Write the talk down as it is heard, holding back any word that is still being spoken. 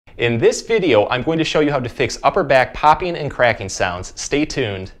In this video, I'm going to show you how to fix upper back popping and cracking sounds. Stay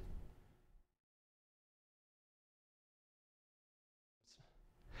tuned.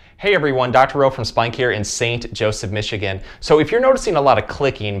 Hey everyone, Dr. Rowe from SpineCare in St. Joseph, Michigan. So if you're noticing a lot of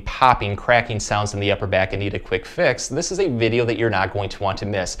clicking, popping, cracking sounds in the upper back and need a quick fix, this is a video that you're not going to want to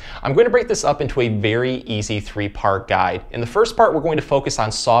miss. I'm going to break this up into a very easy 3-part guide. In the first part, we're going to focus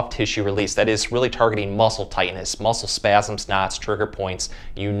on soft tissue release, that is really targeting muscle tightness, muscle spasms, knots, trigger points,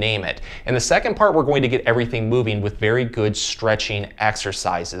 you name it. In the second part, we're going to get everything moving with very good stretching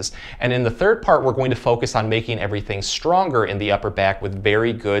exercises. And in the third part, we're going to focus on making everything stronger in the upper back with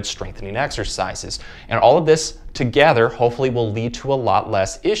very good strengthening exercises. And all of this together hopefully will lead to a lot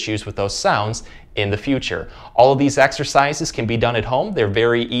less issues with those sounds in the future. All of these exercises can be done at home. They're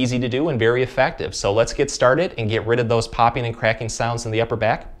very easy to do and very effective. So let's get started and get rid of those popping and cracking sounds in the upper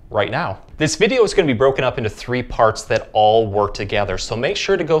back right now. This video is going to be broken up into 3 parts that all work together. So make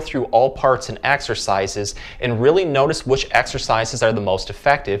sure to go through all parts and exercises and really notice which exercises are the most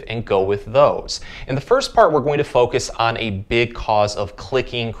effective and go with those. In the first part, we're going to focus on a big cause of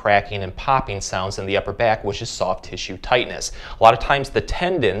clicking, cracking, and popping sounds in the upper back, which is soft tissue tightness. A lot of times the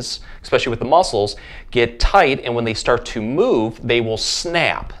tendons, especially with the muscles, get tight, and when they start to move, they will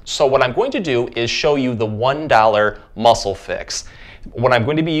snap. So what I'm going to do is show you the $1 muscle fix. What I'm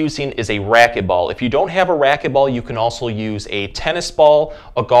going to be using is a racquetball. If you don't have a racquetball, you can also use a tennis ball,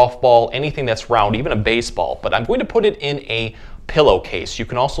 a golf ball, anything that's round, even a baseball. But I'm going to put it in a pillowcase. You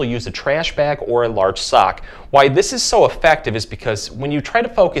can also use a trash bag or a large sock. Why this is so effective is because when you try to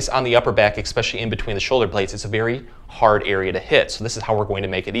focus on the upper back, especially in between the shoulder blades, it's a very hard area to hit. So this is how we're going to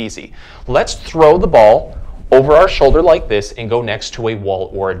make it easy. Let's throw the ball over our shoulder like this and go next to a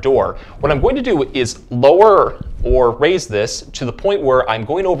wall or a door. What I'm going to do is lower or raise this to the point where I'm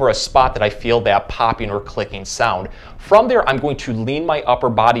going over a spot that I feel that popping or clicking sound. From there, I'm going to lean my upper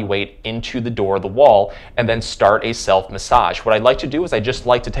body weight into the door of the wall and then start a self-massage. What I like to do is I just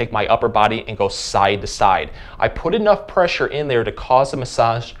like to take my upper body and go side to side. I put enough pressure in there to cause a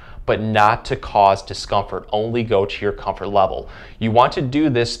massage, but not to cause discomfort. Only go to your comfort level. You want to do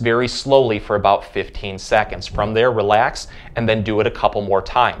this very slowly for about 15 seconds. From there, relax and then do it a couple more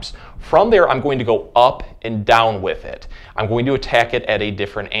times. From there, I'm going to go up and down with it. I'm going to attack it at a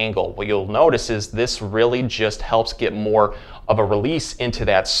different angle. What you'll notice is this really just helps get more of a release into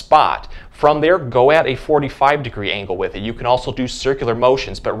that spot. From there, go at a 45-degree angle with it. You can also do circular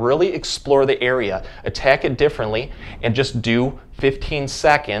motions, but really explore the area, attack it differently, and just do 15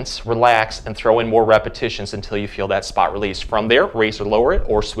 seconds, relax, and throw in more repetitions until you feel that spot release. From there, raise or lower it,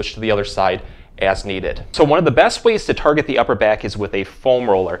 or switch to the other side as needed. So one of the best ways to target the upper back is with a foam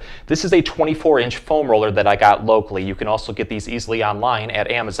roller. This is a 24-inch foam roller that I got locally. You can also get these easily online at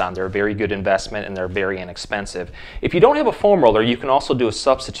Amazon. They're a very good investment and they're very inexpensive. If you don't have a foam roller, you can also do a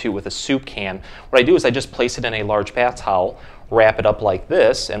substitute with a soup can. What I do is I just place it in a large bath towel, wrap it up like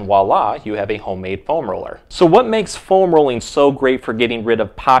this, and voila, you have a homemade foam roller. So what makes foam rolling so great for getting rid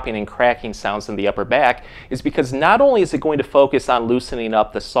of popping and cracking sounds in the upper back is because not only is it going to focus on loosening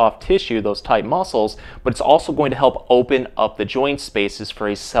up the soft tissue, those tight muscles, but it's also going to help open up the joint spaces for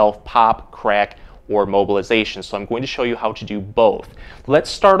a self-pop, crack, or mobilization. So I'm going to show you how to do both. Let's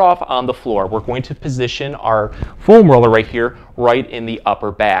start off on the floor. We're going to position our foam roller right here, right in the upper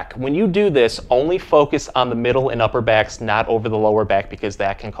back. When you do this, only focus on the middle and upper backs, not over the lower back, because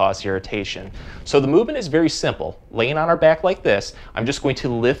that can cause irritation. So the movement is very simple. Laying on our back like this, I'm just going to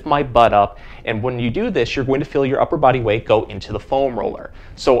lift my butt up, and when you do this, you're going to feel your upper body weight go into the foam roller.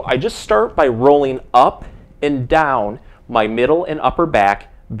 So I just start by rolling up and down my middle and upper back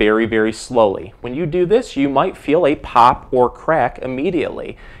very, very slowly. When you do this, you might feel a pop or crack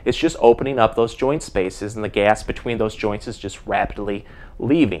immediately. It's just opening up those joint spaces, and the gas between those joints is just rapidly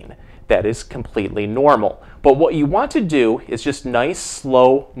leaving. That is completely normal. But what you want to do is just nice,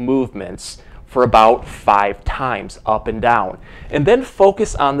 slow movements for about 5 times up and down. And then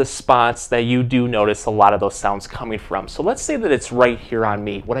focus on the spots that you do notice a lot of those sounds coming from. So let's say that it's right here on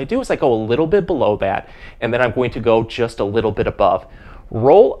me. What I do is I go a little bit below that, and then I'm going to go just a little bit above.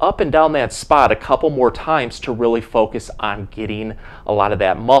 Roll up and down that spot a couple more times to really focus on getting a lot of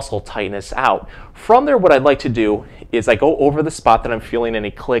that muscle tightness out. From there, what I'd like to do is I go over the spot that I'm feeling any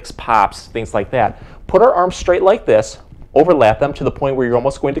clicks, pops, things like that. Put our arms straight like this, overlap them to the point where you're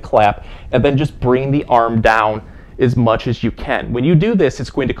almost going to clap, and then just bring the arm down as much as you can. When you do this, it's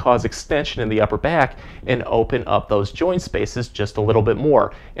going to cause extension in the upper back and open up those joint spaces just a little bit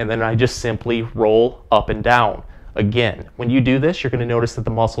more. And then I just simply roll up and down. Again, when you do this, you're going to notice that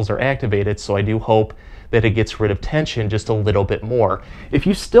the muscles are activated, so I do hope that it gets rid of tension just a little bit more. If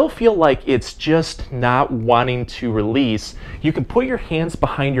you still feel like it's just not wanting to release, you can put your hands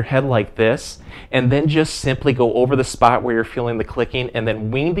behind your head like this and then just simply go over the spot where you're feeling the clicking and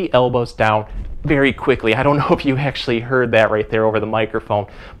then wing the elbows down very quickly. I don't know if you actually heard that right there over the microphone,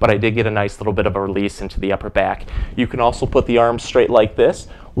 but I did get a nice little bit of a release into the upper back. You can also put the arms straight like this,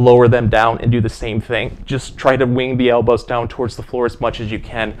 lower them down and do the same thing. Just try to wing the elbows down towards the floor as much as you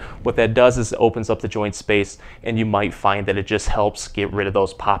can. What that does is it opens up the joint space, and you might find that it just helps get rid of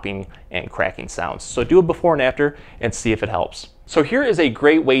those popping and cracking sounds. So do it before and after and see if it helps. So here is a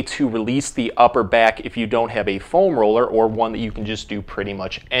great way to release the upper back if you don't have a foam roller or one that you can just do pretty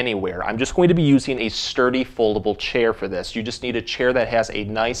much anywhere. I'm just going to be using a sturdy foldable chair for this. You just need a chair that has a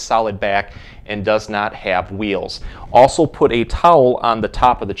nice solid back and does not have wheels. Also put a towel on the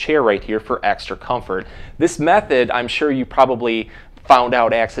top of the chair right here for extra comfort. This method, I'm sure you probably found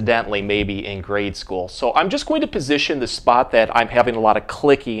out accidentally maybe in grade school. So I'm just going to position the spot that I'm having a lot of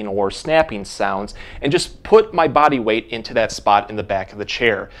clicking or snapping sounds and just put my body weight into that spot in the back of the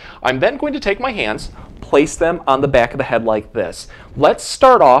chair. I'm then going to take my hands, place them on the back of the head like this. Let's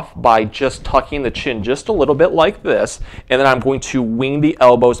start off by just tucking the chin just a little bit like this, and then I'm going to wing the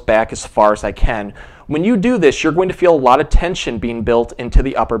elbows back as far as I can. When you do this, you're going to feel a lot of tension being built into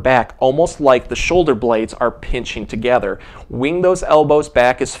the upper back, almost like the shoulder blades are pinching together. Wing those elbows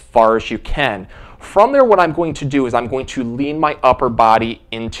back as far as you can. From there, what I'm going to do is I'm going to lean my upper body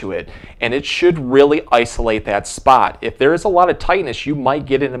into it, and it should really isolate that spot. If there is a lot of tightness, you might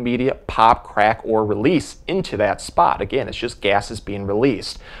get an immediate pop, crack, or release into that spot. Again, it's just gases being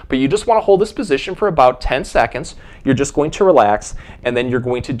released. But you just want to hold this position for about 10 seconds. You're just going to relax, and then you're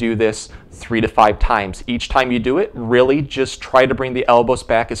going to do this 3 to 5 times. Each time you do it, really just try to bring the elbows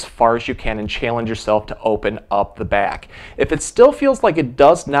back as far as you can and challenge yourself to open up the back. If it still feels like it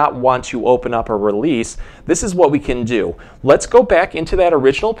does not want to open up or release, this is what we can do. Let's go back into that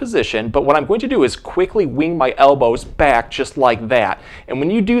original position, but what I'm going to do is quickly wing my elbows back just like that. And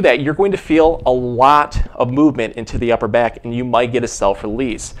when you do that, you're going to feel a lot of movement into the upper back, and you might get a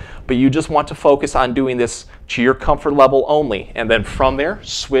self-release. But you just want to focus on doing this to your comfort level only, and then from there,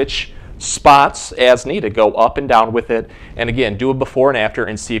 switch spots as needed. Go up and down with it, and again, do it before and after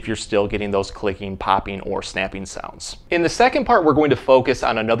and see if you're still getting those clicking, popping, or snapping sounds. In the second part, we're going to focus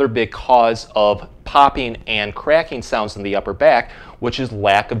on another big cause of popping and cracking sounds in the upper back, which is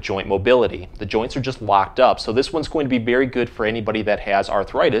lack of joint mobility. The joints are just locked up, so this one's going to be very good for anybody that has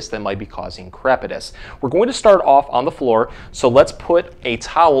arthritis that might be causing crepitus. We're going to start off on the floor, so let's put a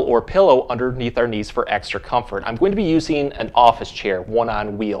towel or pillow underneath our knees for extra comfort. I'm going to be using an office chair, one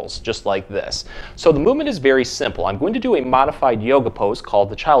on wheels, just like this. So the movement is very simple. I'm going to do a modified yoga pose called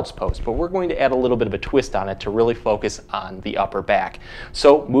the child's pose, but we're going to add a little bit of a twist on it to really focus on the upper back.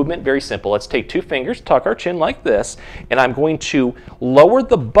 So movement, very simple. Let's take 2 fingers, tuck our chin like this, and I'm going to lower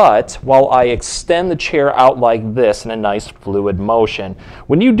the butt while I extend the chair out like this in a nice fluid motion.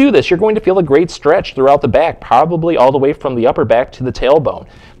 When you do this, you're going to feel a great stretch throughout the back, probably all the way from the upper back to the tailbone.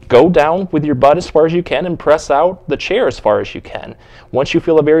 Go down with your butt as far as you can and press out the chair as far as you can. Once you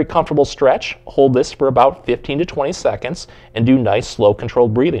feel a very comfortable stretch, hold this for about 15 to 20 seconds and do nice, slow,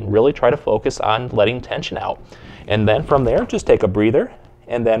 controlled breathing. Really try to focus on letting tension out. And then from there, just take a breather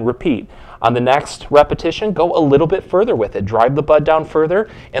and then repeat. On the next repetition, go a little bit further with it. Drive the butt down further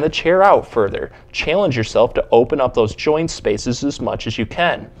and the chair out further. Challenge yourself to open up those joint spaces as much as you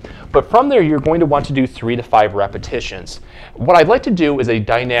can. But from there, you're going to want to do 3 to 5 repetitions. What I'd like to do is a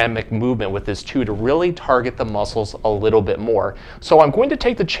dynamic movement with this too to really target the muscles a little bit more. So I'm going to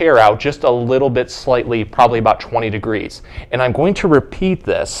take the chair out just a little bit slightly, probably about 20 degrees. And I'm going to repeat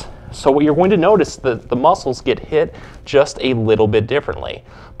this. So what you're going to notice that the muscles get hit just a little bit differently.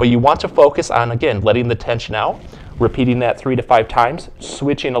 But you want to focus on, again, letting the tension out, repeating that 3 to 5 times,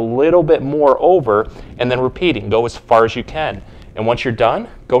 switching a little bit more over, and then repeating. Go as far as you can. And once you're done,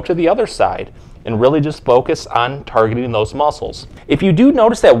 go to the other side and really just focus on targeting those muscles. If you do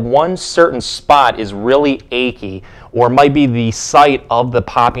notice that one certain spot is really achy or might be the site of the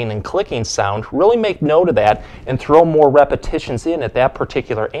popping and clicking sound, really make note of that and throw more repetitions in at that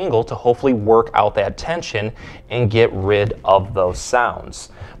particular angle to hopefully work out that tension and get rid of those sounds.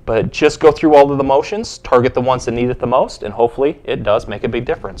 But just go through all of the motions, target the ones that need it the most, and hopefully it does make a big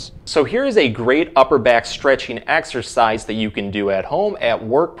difference. So here is a great upper back stretching exercise that you can do at home, at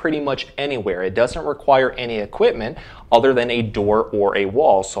work, pretty much anywhere. It doesn't require any equipment. other than a door or a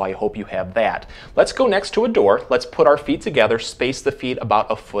wall, so I hope you have that. Let's go next to a door. Let's put our feet together, space the feet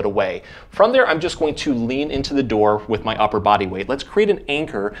about a foot away. From there, I'm just going to lean into the door with my upper body weight. Let's create an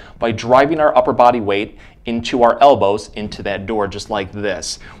anchor by driving our upper body weight into our elbows into that door, just like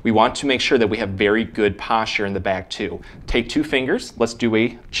this. We want to make sure that we have very good posture in the back too. Take 2 fingers, let's do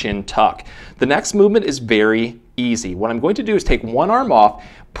a chin tuck. The next movement is very easy. What I'm going to do is take one arm off,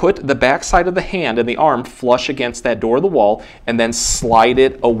 put the back side of the hand and the arm flush against that door or the wall, and then slide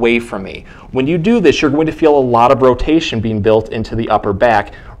it away from me. When you do this, you're going to feel a lot of rotation being built into the upper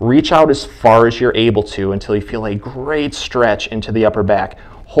back. Reach out as far as you're able to until you feel a great stretch into the upper back.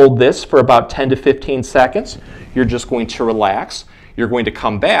 Hold this for about 10 to 15 seconds. You're just going to relax. You're going to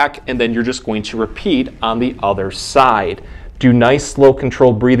come back, and then you're just going to repeat on the other side. Do nice, slow,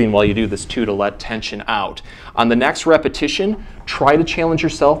 controlled breathing while you do this too to let tension out. On the next repetition, try to challenge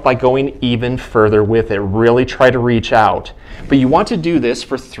yourself by going even further with it. Really try to reach out. But you want to do this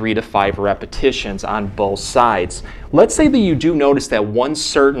for 3 to 5 repetitions on both sides. Let's say that you do notice that one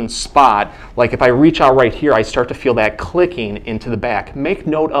certain spot, like if I reach out right here, I start to feel that clicking into the back. Make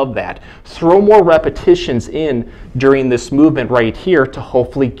note of that. Throw more repetitions in during this movement right here to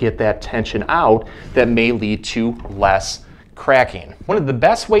hopefully get that tension out that may lead to less cracking. One of the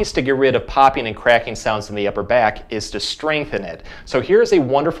best ways to get rid of popping and cracking sounds in the upper back is to strengthen it. So here's a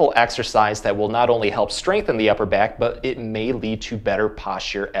wonderful exercise that will not only help strengthen the upper back, but it may lead to better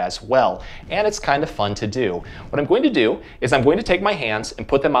posture as well. And it's kind of fun to do. What I'm going to do is I'm going to take my hands and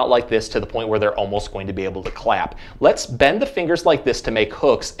put them out like this to the point where they're almost going to be able to clap. Let's bend the fingers like this to make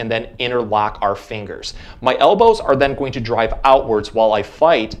hooks and then interlock our fingers. My elbows are then going to drive outwards while I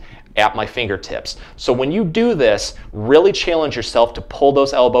fight at my fingertips. So when you do this, really challenge yourself to pull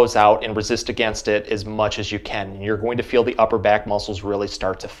those elbows out and resist against it as much as you can. And you're going to feel the upper back muscles really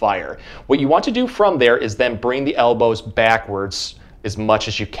start to fire. What you want to do from there is then bring the elbows backwards as much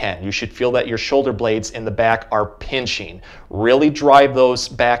as you can. You should feel that your shoulder blades in the back are pinching. Really drive those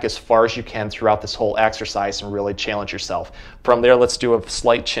back as far as you can throughout this whole exercise and really challenge yourself. From there, let's do a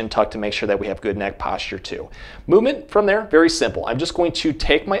slight chin tuck to make sure that we have good neck posture too. Movement from there, very simple. I'm just going to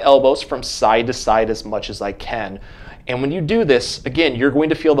take my elbows from side to side as much as I can. And when you do this, again, you're going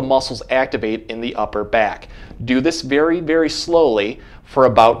to feel the muscles activate in the upper back. Do this very, very slowly for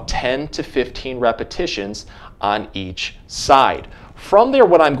about 10 to 15 repetitions on each side. From there,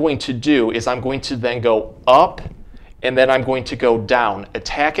 what I'm going to do is I'm going to then go up and then I'm going to go down.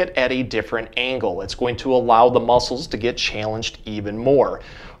 Attack it at a different angle. It's going to allow the muscles to get challenged even more.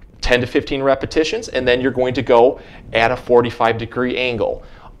 10 to 15 repetitions, and then you're going to go at a 45-degree angle,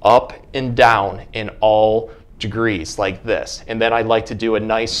 up and down in all degrees like this. And then I'd like to do a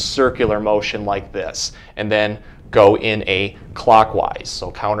nice circular motion like this, and then go in a clockwise,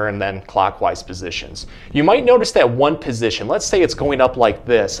 so counter and then clockwise positions. You might notice that one position, let's say it's going up like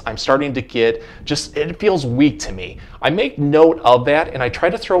this, I'm starting to get just, it feels weak to me. I make note of that and I try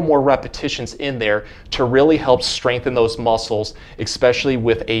to throw more repetitions in there to really help strengthen those muscles, especially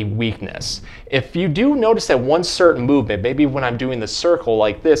with a weakness. If you do notice that one certain movement, maybe when I'm doing the circle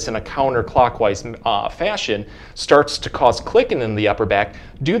like this in a counterclockwise fashion, starts to cause clicking in the upper back,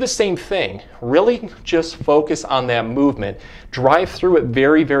 do the same thing. Really just focus on that movement. Drive through it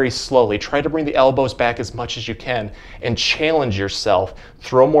very, very slowly. Try to bring the elbows back as much as you can and challenge yourself.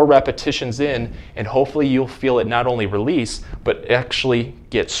 Throw more repetitions in and hopefully you'll feel it not only release, but actually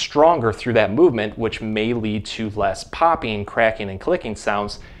get stronger through that movement, which may lead to less popping, cracking, and clicking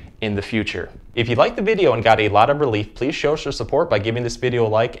sounds in the future. If you liked the video and got a lot of relief, please show us your support by giving this video a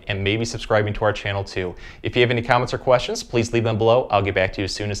like and maybe subscribing to our channel too. If you have any comments or questions, please leave them below. I'll get back to you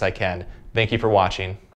as soon as I can. Thank you for watching.